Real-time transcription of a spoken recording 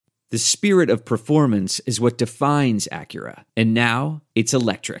The spirit of performance is what defines Acura. And now, it's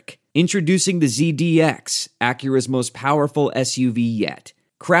electric. Introducing the ZDX, Acura's most powerful SUV yet.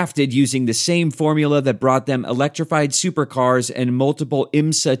 Crafted using the same formula that brought them electrified supercars and multiple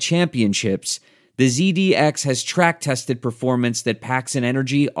IMSA championships, the ZDX has track-tested performance that packs an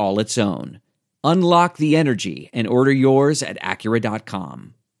energy all its own. Unlock the energy and order yours at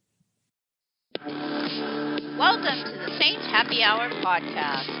Acura.com. Welcome to the Saints Happy Hour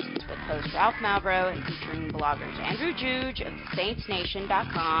podcast with host Ralph Malbrough and featuring bloggers Andrew Juge of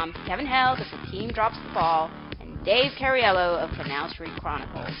SaintsNation.com, Kevin Held of The Team Drops the Ball, and Dave Cariello of Canal Street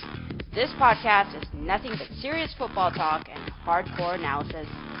Chronicles. This podcast is nothing but serious football talk and hardcore analysis.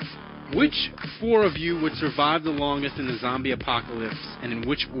 Which four of you would survive the longest in the zombie apocalypse, and in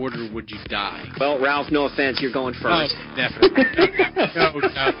which order would you die? Well, Ralph, no offense, you're going first. Oh, definitely. No.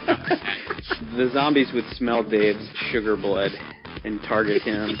 The zombies would smell Dave's sugar blood and target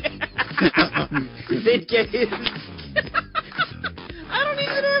him. They'd get his... I don't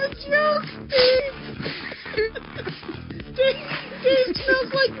even have a joke, Dave. Dave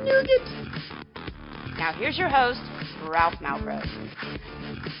smells like nougat. Now here's your host, Ralph Malbrough.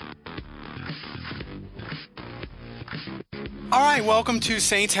 All right, welcome to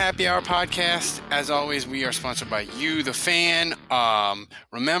Saints Happy Hour podcast. As always, we are sponsored by you, the fan.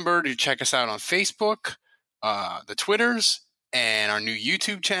 Remember to check us out on Facebook, the Twitters, and our new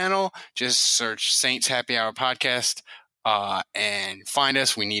YouTube channel. Just search Saints Happy Hour podcast and find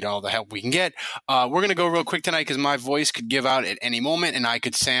us. We need all the help we can get. We're going to go real quick tonight because my voice could give out at any moment and I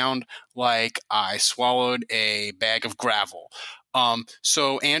could sound like I swallowed a bag of gravel.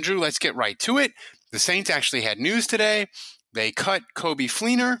 So, Andrew, let's get right to it. The Saints actually had news today. They cut Coby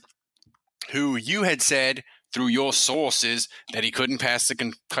Fleener, who you had said through your sources that he couldn't pass the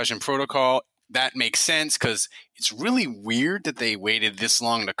concussion protocol. That makes sense because it's really weird that they waited this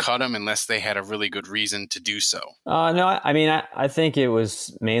long to cut him unless they had a really good reason to do so. No, I think it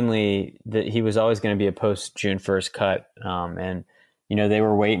was mainly that he was always going to be a post-June 1st cut. And, they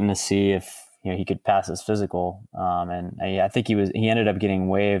were waiting to see if, he could pass his physical. And I think he ended up getting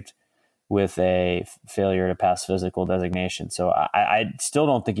waived with a failure to pass physical designation. So I still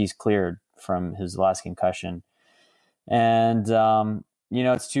don't think he's cleared from his last concussion. And,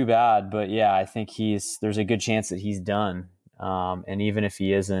 it's too bad, but yeah, I think there's a good chance that he's done. And even if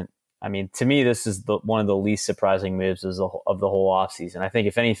he isn't, to me, this is one of the least surprising moves of the whole offseason. I think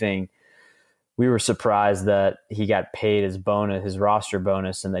if anything, we were surprised that he got paid his bonus, his roster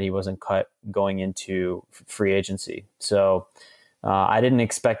bonus, and that he wasn't cut going into free agency. So, I didn't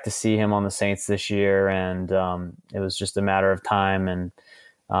expect to see him on the Saints this year, and it was just a matter of time. And,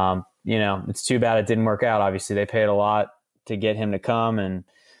 it's too bad it didn't work out. Obviously, they paid a lot to get him to come, and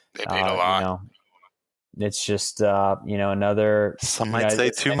they paid a lot. It's just, another... Some might say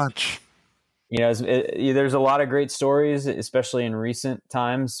too much. There's a lot of great stories, especially in recent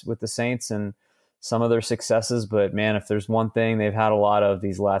times with the Saints and some of their successes. But, man, if there's one thing they've had a lot of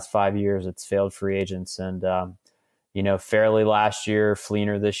these last 5 years, it's failed free agents. And, Fairley last year,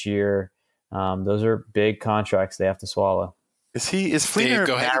 Fleener this year. Those are big contracts they have to swallow. Is Fleener Dave,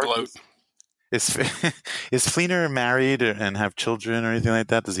 go ahead and gloat. Is Fleener married and have children or anything like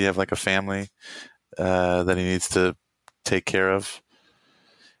that? Does he have like a family that he needs to take care of?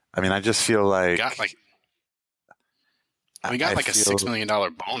 I just feel like... We got a $6 million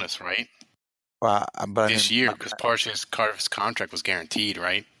bonus, right? Well, but this year, because part of his contract was guaranteed,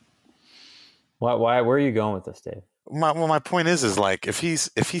 right? Why? Where are you going with this, Dave? My point is like if he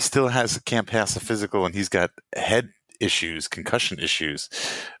still can't pass a physical and he's got head issues, concussion issues,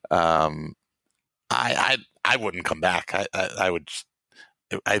 I wouldn't come back. I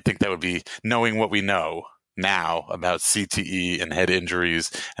think that would be, knowing what we know now about CTE and head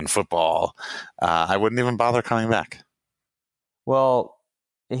injuries and football, I wouldn't even bother coming back. Well,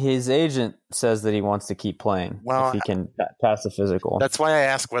 his agent says that he wants to keep playing if he can pass the physical. That's why I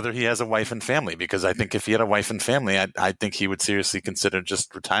ask whether he has a wife and family, because I think if he had a wife and family, I think he would seriously consider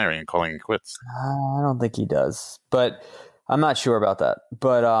just retiring and calling it quits. I don't think he does, but I'm not sure about that.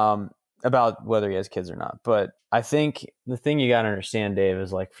 But about whether he has kids or not. But I think the thing you got to understand, Dave,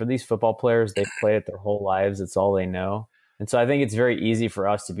 is like for these football players, they've played it their whole lives. It's all they know. And so I think it's very easy for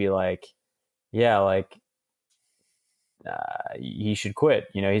us to be like, yeah, like, he should quit.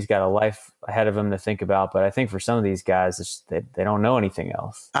 He's got a life ahead of him to think about. But I think for some of these guys, they don't know anything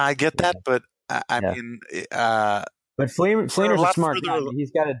else. I get that, but I mean, But Fleener's a lot smart further guy. along. He's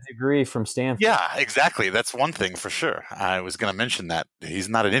got a degree from Stanford. Yeah, exactly. That's one thing for sure. I was going to mention that he's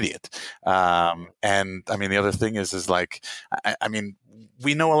not an idiot. And I mean, the other thing is like, I mean,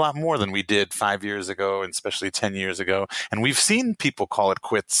 we know a lot more than we did 5 years ago, and especially 10 years ago. And we've seen people call it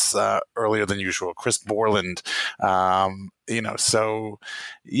quits earlier than usual. Chris Borland, so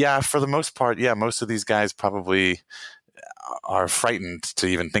yeah, for the most part, yeah, most of these guys probably are frightened to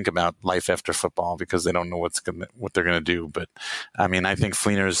even think about life after football because they don't know what they're going to do. But I mean, I think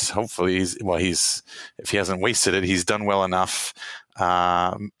Fleener's hopefully he's if he hasn't wasted it, he's done well enough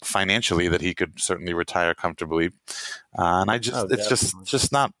financially that he could certainly retire comfortably. And it's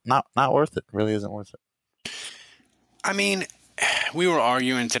just not worth it. Really isn't worth it. I mean, we were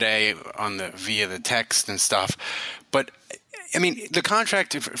arguing today via the text and stuff, but I mean, the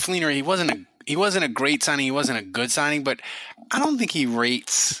contract for Fleener, he wasn't a great signing. He wasn't a good signing, but I don't think he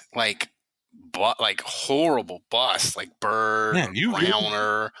rates like horrible busts like Bird,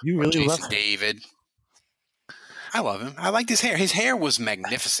 Browner, or Jason David. I love him. I liked his hair. His hair was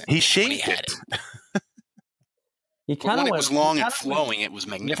magnificent. He shaved it. He kind of it was long and flowing. It was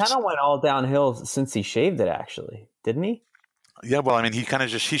magnificent. He kind of went all downhill since he shaved it, actually, didn't he? Yeah, well, I mean, he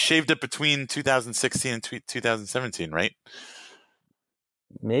shaved it between 2016 and 2017, right?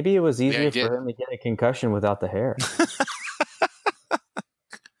 Maybe it was easier for him to get a concussion without the hair.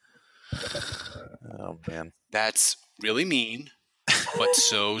 Oh man, that's really mean, but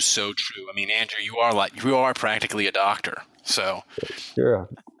so true. I mean, Andrew, you are practically a doctor, so sure.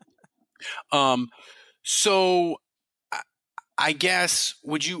 So I guess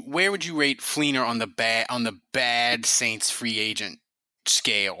where would you rate Fleener on the bad Saints free agent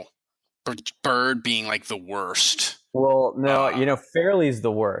scale? Bird being like the worst. Well, no, Fairley's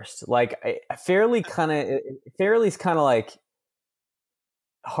the worst. Like Fairley's kind of like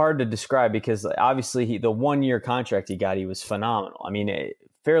hard to describe because obviously the 1 year contract he got, he was phenomenal. I mean,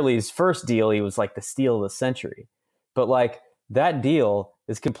 Fairley's first deal, he was like the steal of the century, but like that deal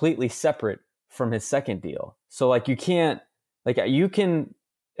is completely separate from his second deal. So like you can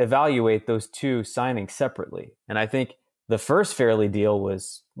evaluate those two signings separately. And I think the first Fairley deal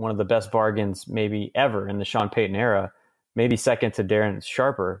was one of the best bargains maybe ever in the Sean Payton era, maybe second to Darren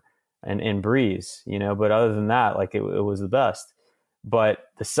Sharper and Breeze, but other than that, like it was the best. But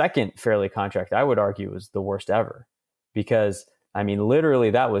the second Fairley contract, I would argue, was the worst ever because, I mean,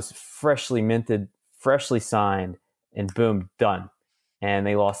 literally that was freshly minted, freshly signed, and boom, done. And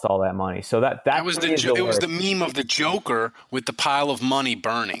they lost all that money. So that was it was the meme of the Joker with the pile of money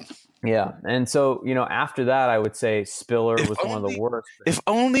burning. Yeah. And so, after that, I would say Spiller was one of the worst. If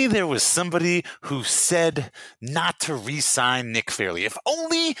only there was somebody who said not to re-sign Nick Fairley. If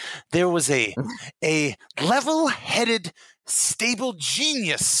only there was a level-headed, stable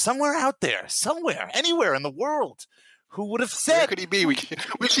genius somewhere out there, anywhere in the world, who would have said... Where could he be? We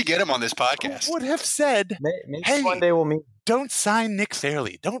should get him on this podcast. Who would have said, maybe hey, one day we'll meet. Don't sign Nick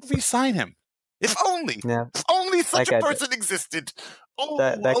Fairley. Don't re-sign him. If only such a person existed. Oh,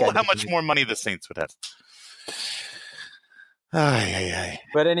 how much more money the Saints would have.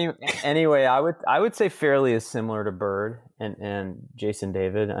 But anyway, I would say Fairley is similar to Bird and Jason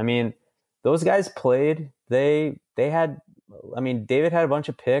David. I mean, those guys played. They had. I mean, David had a bunch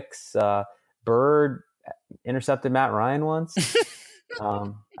of picks. Bird intercepted Matt Ryan once.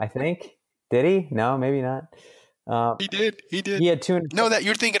 I think. Did he? No, maybe not. He did. He had two. No, that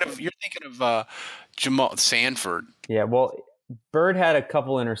you're thinking of Jamal Sanford. Yeah, well, Bird had a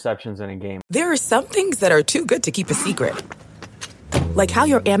couple interceptions in a game. There are some things that are too good to keep a secret. Like how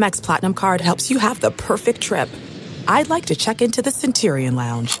your Amex Platinum card helps you have the perfect trip. I'd like to check into the Centurion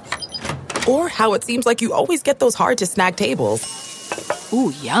Lounge. Or how it seems like you always get those hard-to-snag tables.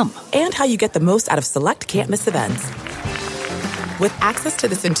 Ooh, yum. And how you get the most out of select can't-miss events. With access to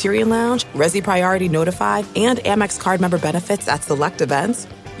the Centurion Lounge, Resi Priority Notified, and Amex card member benefits at select events,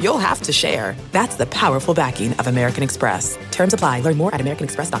 you'll have to share. That's the powerful backing of American Express. Terms apply. Learn more at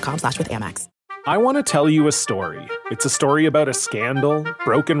americanexpress.com/withAmex. I want to tell you a story. It's a story about a scandal,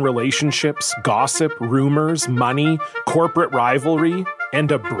 broken relationships, gossip, rumors, money, corporate rivalry,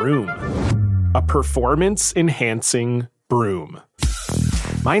 and a broom. A performance-enhancing broom.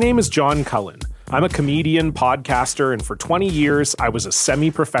 My name is John Cullen. I'm a comedian, podcaster, and for 20 years, I was a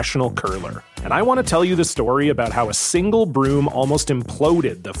semi-professional curler. And I want to tell you the story about how a single broom almost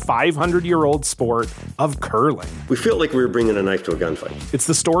imploded the 500-year-old sport of curling. We felt like we were bringing a knife to a gunfight. It's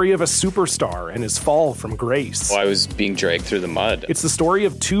the story of a superstar and his fall from grace. Well, I was being dragged through the mud. It's the story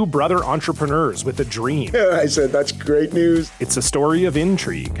of two brother entrepreneurs with a dream. I said, that's great news. It's a story of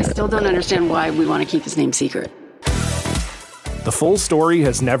intrigue. I still don't understand why we want to keep his name secret. The full story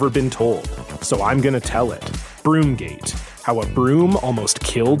has never been told, so I'm going to tell it. Broomgate, how a broom almost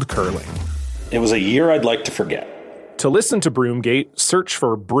killed curling. It was a year I'd like to forget. To listen to Broomgate, search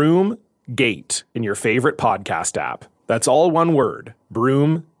for Broomgate in your favorite podcast app. That's all one word,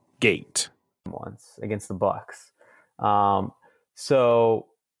 Broomgate. Once against the Bucks. So,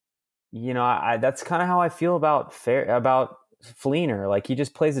 you know, that's kind of how I feel about Fleener. Like, he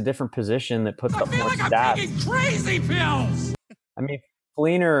just plays a different position that puts up more stats. I'm taking crazy pills. I mean,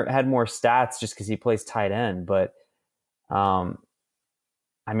 Fleener had more stats just because he plays tight end, but I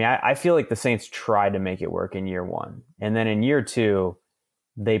mean, I feel like the Saints tried to make it work in year one, and then in year two,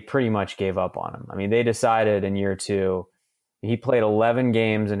 they pretty much gave up on him. I mean, they decided in year two, he played 11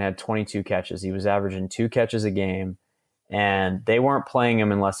 games and had 22 catches. He was averaging 2 catches a game, and they weren't playing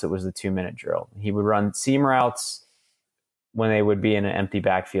him unless it was the 2-minute drill. He would run seam routes when they would be in an empty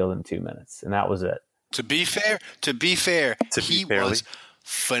backfield in 2 minutes, and that was it. To be fair, he was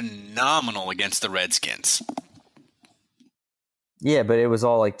phenomenal against the Redskins. Yeah, but it was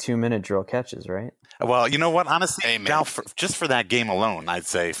all like 2-minute drill catches, right? Well, you know what? Honestly, now just for that game alone, I'd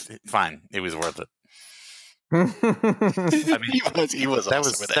say fine. It was worth it. I mean, he was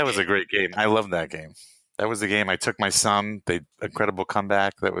that was a great game. I loved that game. That was the game I took my son. The incredible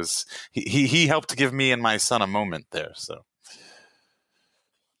comeback. That was he helped give me and my son a moment there. So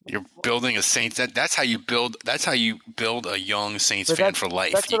you're building a Saints. That's how you build. That's how you build a young Saints fan for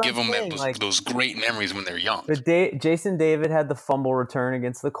life. You give them those great memories when they're young. But Jason David had the fumble return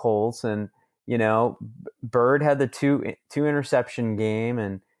against the Colts, and you know, Bird had the two interception game,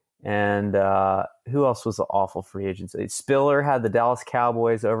 and who else was the awful free agency? Spiller had the Dallas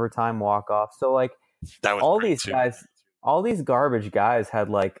Cowboys overtime walk off. So like all these guys, all these garbage guys had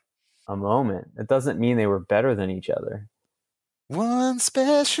like a moment. It doesn't mean they were better than each other. One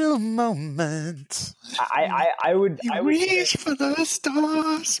special moment. I would reach for the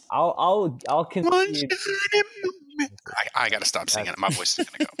stars. I'll concede. I got to stop singing. My voice is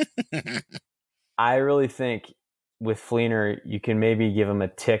going to go. I really think with Fleener, you can maybe give him a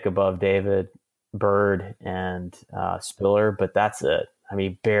tick above David, Bird, and Spiller, but that's it. I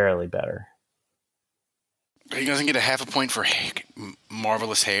mean, barely better. He doesn't get a half a point for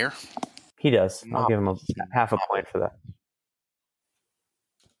marvelous hair? He does. I'll give him a half a point for that.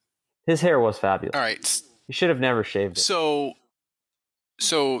 His hair was fabulous. All right. He should have never shaved it. So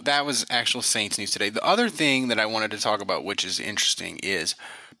that was actual Saints news today. The other thing that I wanted to talk about, which is interesting, is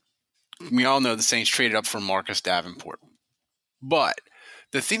we all know the Saints traded up for Marcus Davenport. But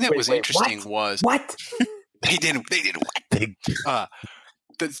the thing that was interesting was... What? They did what?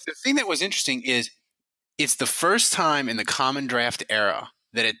 The thing that was interesting is it's the first time in the common draft era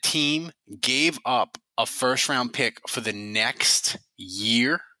that a team gave up a first-round pick for the next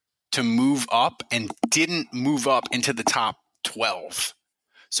year to move up and didn't move up into the top 12.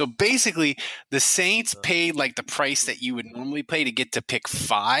 So basically, the Saints paid like the price that you would normally pay to get to pick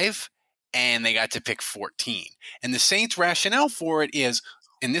 5, and they got to pick 14. And the Saints' rationale for it is,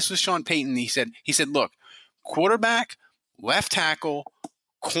 and this was Sean Payton, he said, look, quarterback, left tackle,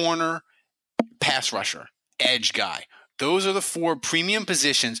 corner, pass rusher, edge guy. Those are the 4 premium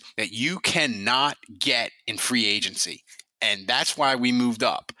positions that you cannot get in free agency. And that's why we moved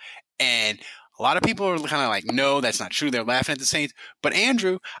up. And a lot of people are kind of like, no, that's not true. They're laughing at the Saints. But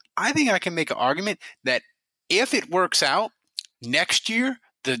Andrew, I think I can make an argument that if it works out, next year,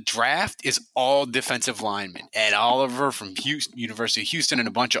 the draft is all defensive linemen. Ed Oliver from University of Houston and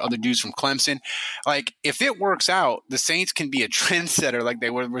a bunch of other dudes from Clemson. Like, if it works out, the Saints can be a trendsetter like they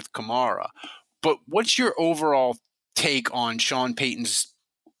were with Kamara. But what's your overall take on Sean Payton's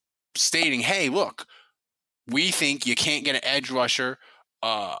stating, hey, look, we think you can't get an edge rusher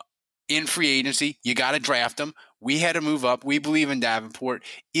in free agency. You got to draft him. We had to move up. We believe in Davenport.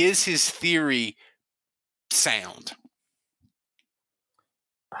 Is his theory sound?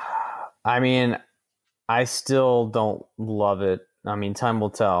 I mean, I still don't love it. I mean, time will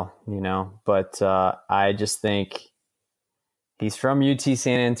tell, but I just think he's from UT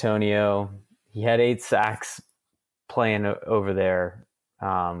San Antonio. He had 8 sacks playing over there.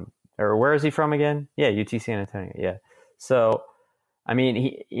 Or where is he from again? Yeah, UT San Antonio. Yeah. So, I mean,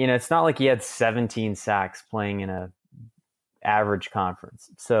 he, it's not like he had 17 sacks playing in a average conference.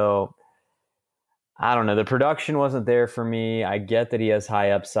 So, I don't know. The production wasn't there for me. I get that he has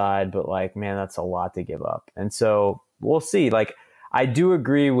high upside, but man, that's a lot to give up. And so we'll see. I do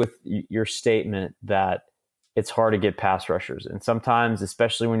agree with your statement that it's hard to get pass rushers. And sometimes,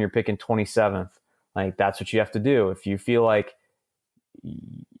 especially when you're picking 27th, that's what you have to do. If you feel like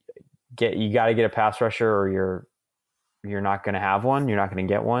you got to get a pass rusher or you're not going to have one, you're not going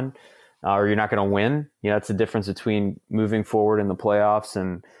to get one, or you're not going to win. That's the difference between moving forward in the playoffs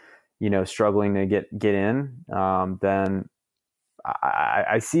and struggling to get in, then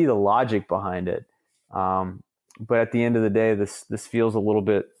I see the logic behind it. But at the end of the day, this feels a little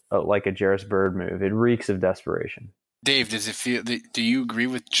bit like a Jarris Bird move. It reeks of desperation. Dave, does it feel? Do you agree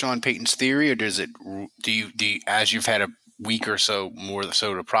with Sean Payton's theory, or does it? Do you as you've had a week or so more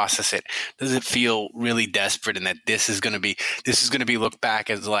so to process it? Does it feel really desperate, and that this is going to be looked back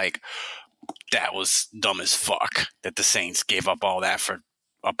as like that was dumb as fuck that the Saints gave up all that for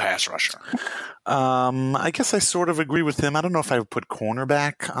a pass rusher? I guess I sort of agree with him. I don't know if I would put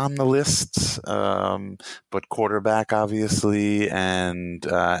cornerback on the list, but quarterback obviously, and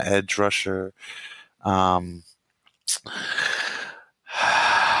edge rusher. I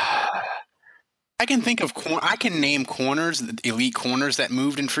can think of I can name corners, elite corners that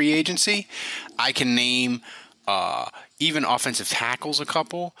moved in free agency. I can name even offensive tackles a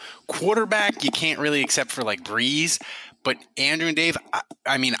couple. Quarterback, you can't really, except for like Breeze. But Andrew and Dave,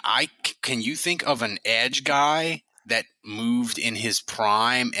 can you think of an edge guy that moved in his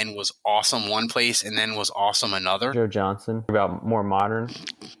prime and was awesome one place and then was awesome another? Joe Johnson, about more modern.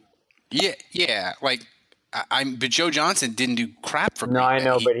 Yeah, like. But Joe Johnson didn't do crap for me. No, I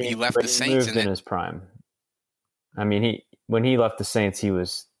know, but he left the Saints moved in his prime. I mean, when he left the Saints, he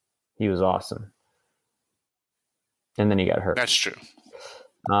was awesome, and then he got hurt. That's true.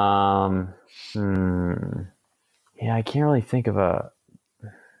 Yeah, I can't really think of a.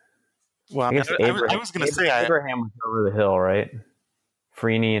 Well, I was going to say Abraham was over the hill, right?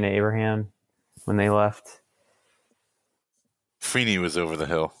 Freeney and Abraham when they left. Freeney was over the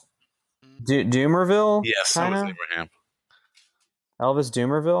hill. Doomerville? Yes, so was Abraham. Elvis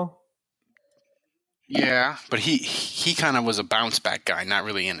Doomerville? Yeah, but he kind of was a bounce back guy, not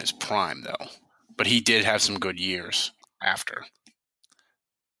really in his prime though. But he did have some good years after.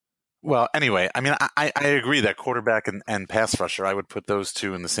 Well, anyway, I mean, I agree that quarterback and pass rusher, I would put those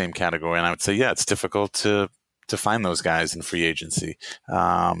two in the same category, and I would say, yeah, it's difficult to find those guys in free agency,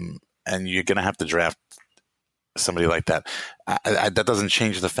 and you're going to have to draft somebody like that. That doesn't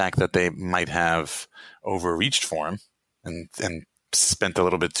change the fact that they might have overreached for him and spent a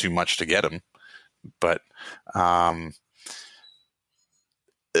little bit too much to get him. But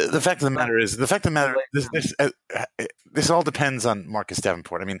the fact of the matter is, this all depends on Marcus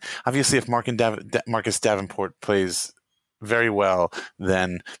Davenport. I mean, obviously, if Marcus Davenport plays very well,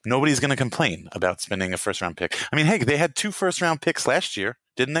 then nobody's going to complain about spending a first-round pick. I mean, hey, they had 2 first-round picks last year,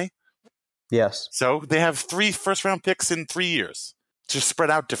 didn't they? Yes. So they have 3 first-round picks in 3 years, just spread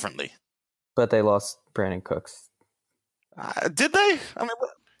out differently. But they lost Brandon Cooks. Did they? I mean,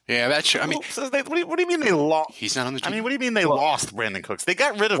 yeah, that's true. I mean, what do you mean they lost? He's not on the team. I mean, what do you mean they lost Brandon Cooks? They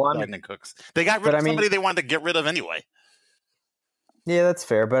got rid of Brandon Cooks. They got rid of somebody they wanted to get rid of anyway. Yeah, that's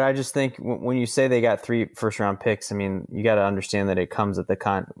fair. But I just think when you say they got 3 first-round picks, I mean, you got to understand that it comes at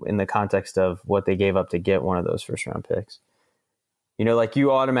in the context of what they gave up to get one of those first-round picks. Like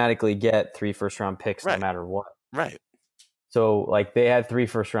you automatically get 3 first-round picks no matter what. Right. So, like, they had 3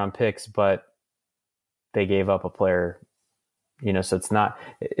 first-round picks, but they gave up a player. So it's not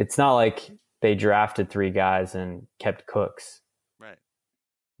like they drafted 3 guys and kept Cooks. Right.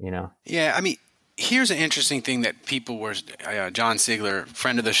 Yeah, I mean, here's an interesting thing that people were. John Sigler,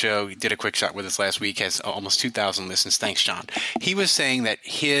 friend of the show, he did a quick shot with us last week. Has almost 2,000 listens. Thanks, John. He was saying that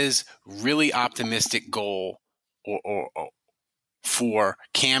his really optimistic goal, or for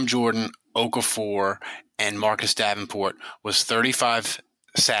Cam Jordan, Okafor, and Marcus Davenport was 35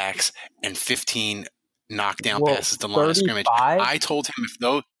 sacks and 15 knockdown passes to the line of scrimmage. I told him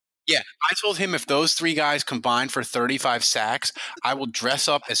if those 3 guys combined for 35 sacks, I will dress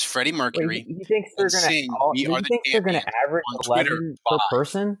up as Freddie Mercury. You think they're going to average 11 per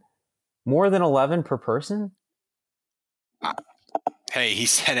person? More than 11 per person? Hey, he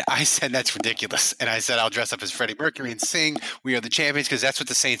said it. I said that's ridiculous. And I said I'll dress up as Freddie Mercury and sing "We Are the Champions" because that's what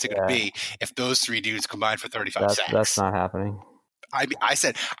the Saints are going to be if those 3 dudes combine for 35 sacks. That's not happening. I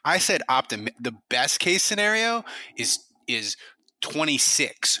said the best case scenario is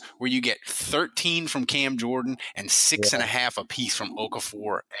 26, where you get 13 from Cam Jordan and 6.5 apiece from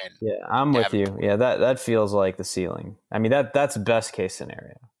Okafor and I'm with you. Yeah, that feels like the ceiling. I mean, that's best case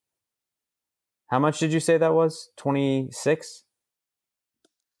scenario. How much did you say that was? 26?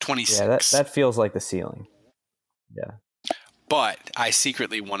 26. Yeah, that feels like the ceiling. Yeah. But I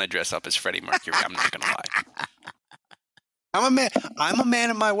secretly want to dress up as Freddie Mercury. I'm not going to lie. I'm a man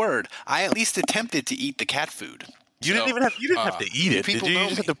of my word. I at least attempted to eat the cat food. You didn't have to eat it, did you? You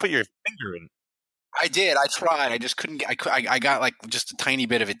just have to put your finger in. I did. I tried. I just couldn't. I got like just a tiny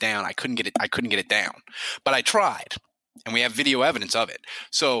bit of it down. I couldn't get it down. But I tried, and we have video evidence of it.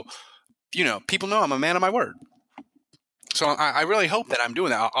 So, people know I'm a man of my word. So I really hope that I'm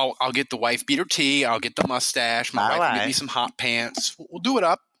doing that. I'll get the wife beater tee. I'll get the mustache. My wife will get me some hot pants. We'll do it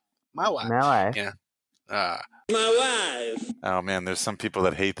up. My wife. Yeah. My wife. Oh man, there's some people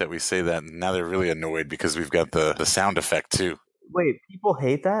that hate that we say that, and now they're really annoyed because we've got the sound effect too. Wait, people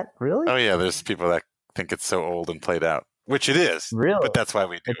hate that? Really? Oh yeah, there's people that think it's so old and played out, which it is. Really? But that's why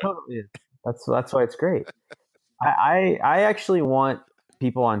we do it. Totally is. That's why it's great. I actually want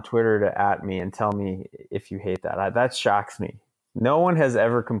people on Twitter to at me and tell me if you hate that. That shocks me. No one has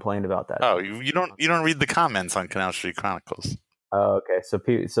ever complained about that. Oh, you don't read the comments on Canal Street Chronicles. Oh, okay.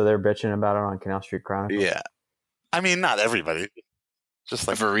 So they're bitching about it on Canal Street Chronicles. Yeah, I mean not everybody. Just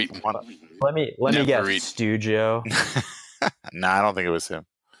like let me guess. Stu Joe. No, I don't think it was him.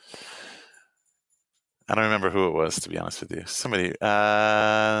 I don't remember who it was, to be honest with you. Somebody.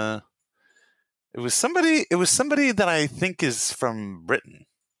 It was somebody that I think is from Britain,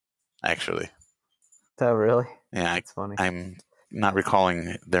 actually. Oh, really? Yeah, that's funny. I'm not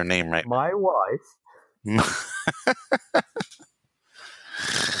recalling their name right now. My wife.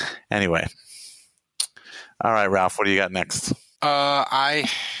 Anyway. All right, Ralph, what do you got next? I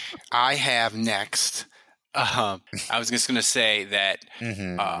have next. I was just going to say that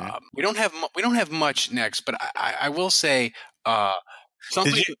we don't have much next, but I will say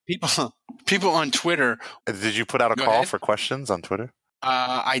something. People on Twitter. Did you put out a call for questions on Twitter?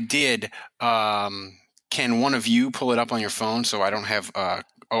 I did. Can one of you pull it up on your phone so I don't have?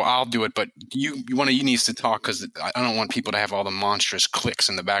 I'll do it, but one of you needs to talk because I don't want people to have all the monstrous clicks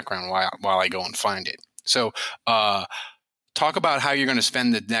in the background while I go and find it. So, talk about how you're going to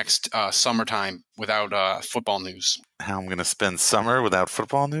spend the next summertime without football news. How I'm going to spend summer without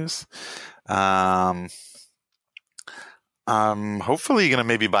football news? I'm hopefully going to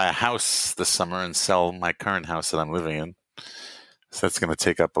maybe buy a house this summer and sell my current house that I'm living in. So that's going to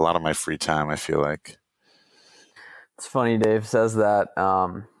take up a lot of my free time, I feel like. It's funny Dave says that.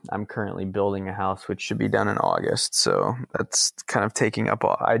 I'm currently building a house, which should be done in August. So that's kind of taking up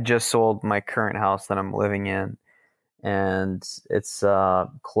I just sold my current house that I'm living in, and it's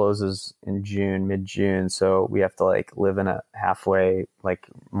closes in June, mid-June. So we have to live in a halfway,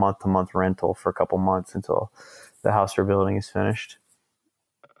 month-to-month rental for a couple months until the house we're building is finished.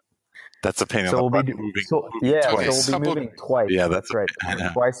 That's a pain in the butt. So we'll be moving twice. Yeah, that's right.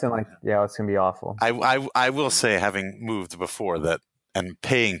 Twice in it's gonna be awful. I will say, having moved before that and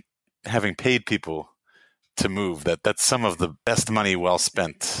having paid people to move, that's some of the best money well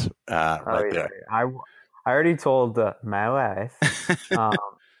spent there. I already told my wife. I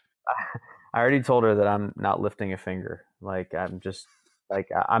already told her that I'm not lifting a finger.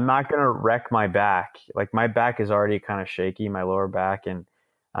 I'm not gonna wreck my back. My back is already kind of shaky, my lower back, and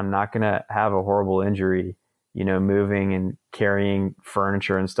I'm not going to have a horrible injury, moving and carrying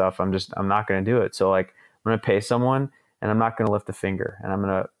furniture and stuff. I'm not going to do it. So I'm going to pay someone and I'm not going to lift a finger, and I'm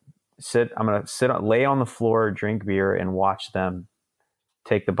going to lay on the floor, drink beer, and watch them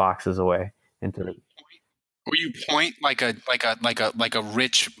take the boxes away into the. Will you point like a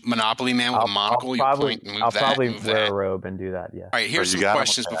rich Monopoly man with a monocle? I'll probably wear a robe and do that. Yeah. All right. Here's some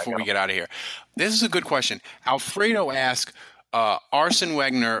questions before we get out of here. This is a good question. Alfredo asked, Arsene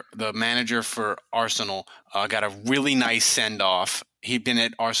Wenger, the manager for Arsenal, got a really nice send-off. He'd been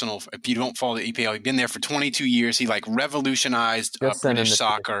at Arsenal, if you don't follow the EPL, he'd been there for 22 years. He revolutionized British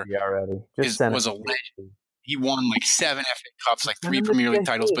soccer. Was a legend. He won 7 FA Cups, 3 Premier League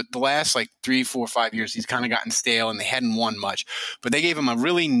titles, but the last 3, 4, 5 years, he's kind of gotten stale and they hadn't won much. But they gave him a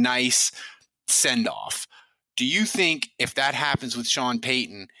really nice send-off. Do you think if that happens with Sean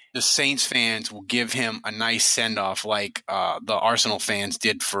Payton, the Saints fans will give him a nice send-off like the Arsenal fans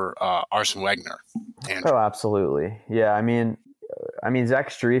did for Arsene Wenger? Andrew? Oh, absolutely. Yeah, I mean, Zach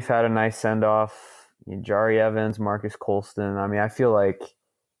Strief had a nice send-off. Jari Evans, Marcus Colston. I mean, I feel like,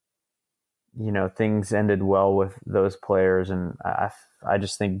 things ended well with those players, and I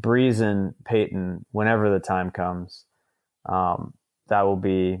just think Breeze and Payton, whenever the time comes, that will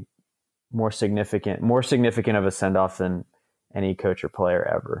be more significant of a send-off than any coach or player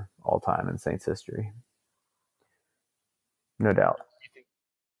ever all time in Saints history. No doubt.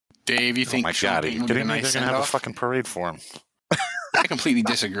 Dave, you think Sean Payton will get a nice send-off? They're going to have a fucking parade for him. I completely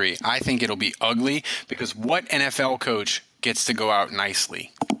disagree. I think it'll be ugly because what NFL coach gets to go out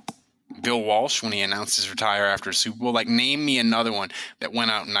nicely? Bill Walsh, when he announced his retire after a Super Bowl, name me another one that went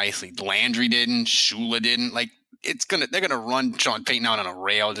out nicely. Landry didn't, Shula didn't. They're gonna run Sean Payton out on a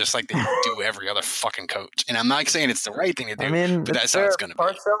rail just like they do every other fucking coach. And I'm not saying it's the right thing to do, but that's how it's gonna be.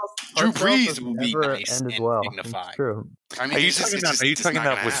 Drew Brees will be nice and dignified. It's true. I mean, are you talking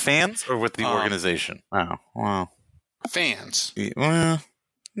about with fans or with the organization? Oh, well, fans. Well,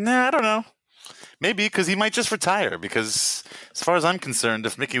 I don't know. Maybe because he might just retire. Because as far as I'm concerned,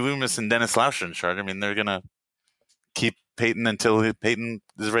 if Mickey Loomis and Dennis Lauscher are in charge, I mean, they're gonna keep Peyton until Peyton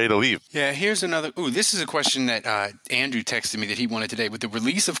is ready to leave. Yeah, here's another. Ooh, this is a question that Andrew texted me that he wanted today. With the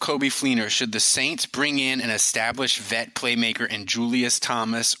release of Kobe Fleener, should the Saints bring in an established vet playmaker in Julius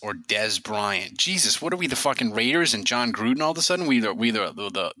Thomas or Dez Bryant? Jesus, what are we, the fucking Raiders and John Gruden all of a sudden? We the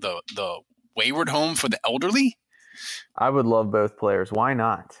wayward home for the elderly? I would love both players. Why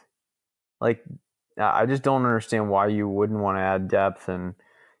not? Like, I just don't understand why you wouldn't want to add depth. And,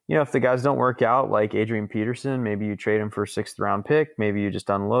 you know, if the guys don't work out, like Adrian Peterson, maybe you trade him for a 6th-round pick. Maybe you just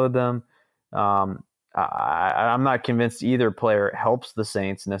unload them. I'm not convinced either player helps the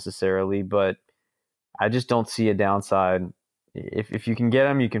Saints necessarily, but I just don't see a downside. If you can get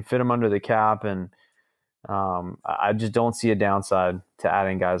them, you can fit them under the cap, and I just don't see a downside to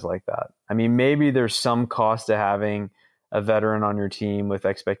adding guys like that. I mean, maybe there's some cost to having a veteran on your team with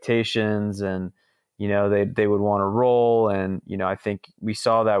expectations, and you know they would want to roll. And you know, I think we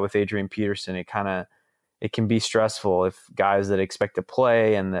saw that with Adrian Peterson. It can be stressful if guys that expect to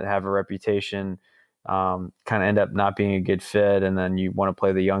play and that have a reputation kind of end up not being a good fit, and then you want to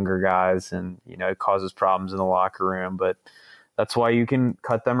play the younger guys, and you know it causes problems in the locker room. But that's why you can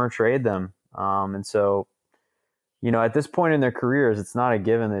cut them or trade them. And so, you know, at this point in their careers, it's not a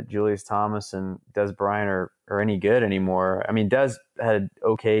given that Julius Thomas and Dez Bryant are any good anymore. I mean, Dez had an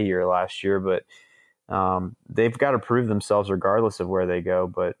okay year last year, but they've got to prove themselves regardless of where they go.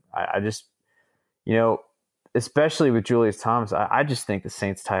 But I just, you know, especially with Julius Thomas, I just think the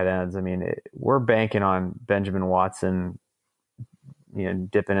Saints tight ends, I mean, we're banking on Benjamin Watson, you know,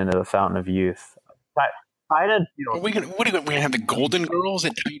 dipping into the fountain of youth. Are we gonna have the Golden Girls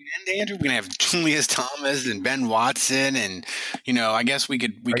at tight end, Andrew? We're gonna have Julius Thomas and Ben Watson, and you know, I guess we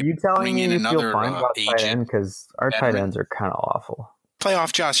could bring in another agent, because our tight ends are kind of awful.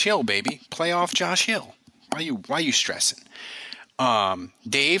 Playoff Josh Hill, baby. Playoff Josh Hill. Why are you stressing?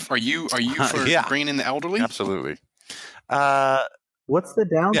 Dave, are you for bringing in the elderly? Absolutely. What's the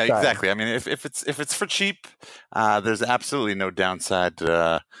downside? Yeah, exactly. I mean, if it's for cheap, there's absolutely no downside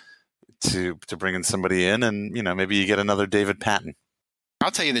to bringing somebody in, and you know, maybe you get another David Patton. I'll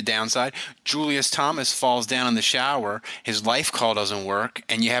tell you the downside. Julius Thomas falls down in the shower, his life call doesn't work,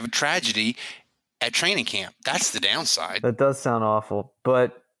 and you have a tragedy at training camp. That's the downside. That does sound awful,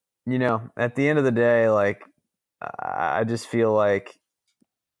 but you know, at the end of the day, like I just feel like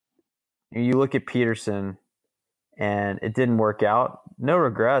you look at Peterson and it didn't work out. No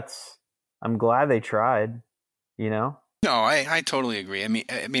regrets. I'm glad they tried, you know? No, I totally agree. I mean,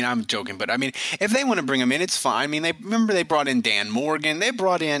 I'm joking, but I mean, if they want to bring him in, it's fine. I mean, they brought in Dan Morgan. They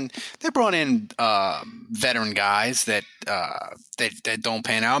brought in veteran guys that don't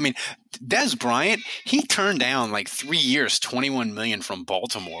pan out. I mean, Dez Bryant, he turned down like 3 years, $21 million from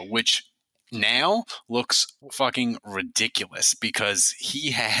Baltimore, which now looks fucking ridiculous because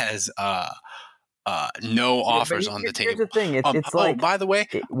he has no offers on the table. Here's the thing. It's like, by the way,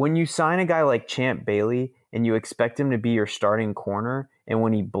 when you sign a guy like Champ Bailey and you expect him to be your starting corner, and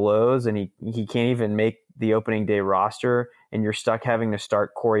when he blows and he can't even make the opening day roster, and you're stuck having to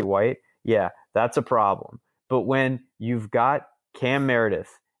start Corey White, yeah, that's a problem. But when you've got Cam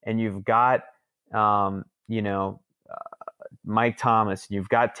Meredith and you've got Mike Thomas and you've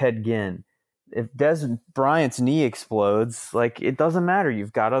got Ted Ginn, if Dez Bryant's knee explodes, like, it doesn't matter.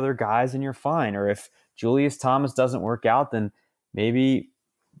 You've got other guys and you're fine. Or if Julius Thomas doesn't work out, then maybe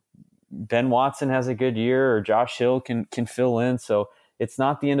Ben Watson has a good year, or Josh Hill can fill in. So it's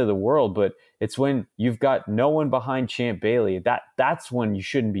not the end of the world, but it's when you've got no one behind Champ Bailey, that's when you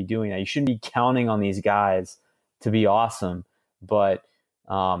shouldn't be doing that. You shouldn't be counting on these guys to be awesome. But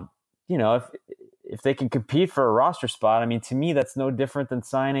you know, if they can compete for a roster spot, I mean, to me, that's no different than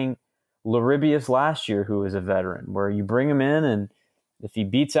signing Laribius last year, who was a veteran, where you bring him in, and if he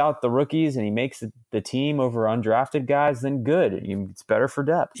beats out the rookies and he makes the team over undrafted guys, then good. It's better for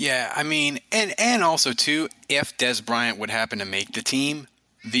depth. Yeah, I mean, and also, too, if Dez Bryant would happen to make the team,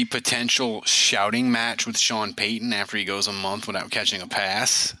 the potential shouting match with Sean Payton after he goes a month without catching a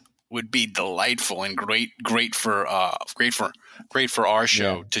pass would be delightful and great for our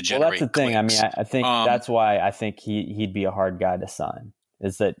show to generate. Well, that's the thing. Clicks. I mean, I think that's why I think he'd be a hard guy to sign.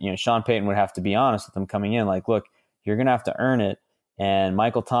 Is that, you know, Sean Payton would have to be honest with him coming in, like, look, you're going to have to earn it, and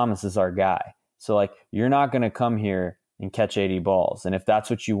Michael Thomas is our guy. So, like, you're not going to come here and catch 80 balls. And if that's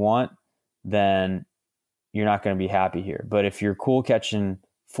what you want, then you're not going to be happy here. But if you're cool catching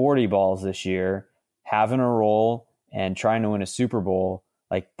 40 balls this year, having a role and trying to win a Super Bowl,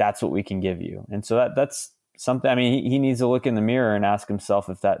 like, that's what we can give you. And so that's something, I mean, he needs to look in the mirror and ask himself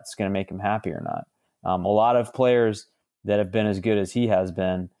if that's going to make him happy or not. A lot of players that have been as good as he has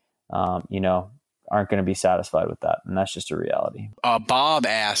been, aren't going to be satisfied with that. And that's just a reality. Bob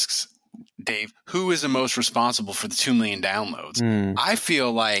asks, Dave, who is the most responsible for the 2 million downloads? I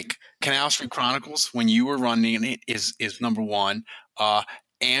feel like Canal Street Chronicles, when you were running it, is number one.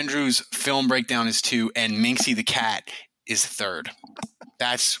 Andrew's film breakdown is 2, and Minxie the Cat is 3rd.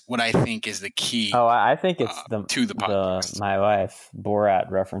 That's what I think is the key. Oh, I think it's to the podcast. My wife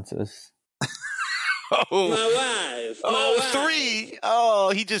Borat references. My wife. 3.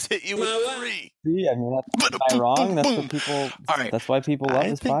 Oh, he just hit you with 3. See, I mean, am I wrong? That's what people. All right. That's why people love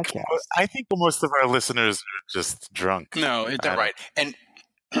this podcast. I think most of our listeners are just drunk. No, they're right, and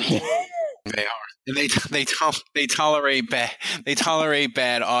they are. And they tolerate bad. They tolerate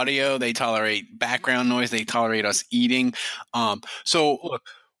bad audio. They tolerate background noise. They tolerate us eating. So look,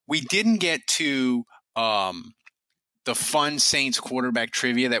 we didn't get to the fun Saints quarterback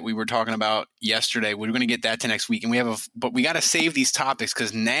trivia that we were talking about yesterday. We're going to get that to next week, and but we got to save these topics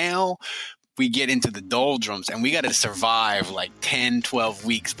because now we get into the doldrums, and we got to survive like 10, 12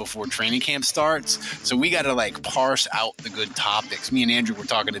 weeks before training camp starts. So we got to like parse out the good topics. Me and Andrew were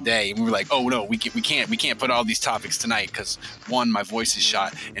talking today, and we were like, "Oh no, we can't put all these topics tonight because 1, my voice is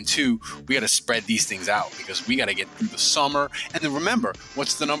shot, and 2, we got to spread these things out because we got to get through the summer." And then remember,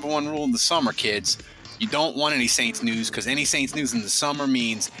 what's the number one rule in the summer, kids? You don't want any Saints news because any Saints news in the summer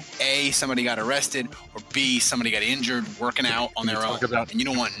means A, somebody got arrested, or B, somebody got injured working out on their own. And you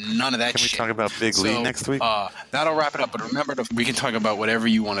don't want none of that shit. Can we talk about Big Lee next week? That'll wrap it up. But remember, we can talk about whatever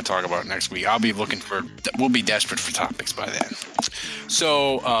you want to talk about next week. We'll be desperate for topics by then.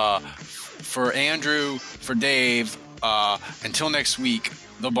 So for Andrew, for Dave, until next week,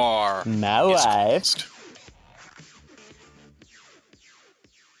 the bar My is wife. closed.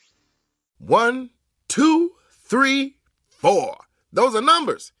 1, 2, 3, 4. Those are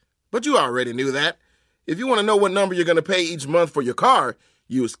numbers, but you already knew that. If you want to know what number you're going to pay each month for your car,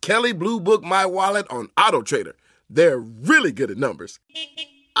 use Kelley Blue Book My Wallet on AutoTrader. They're really good at numbers.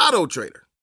 AutoTrader.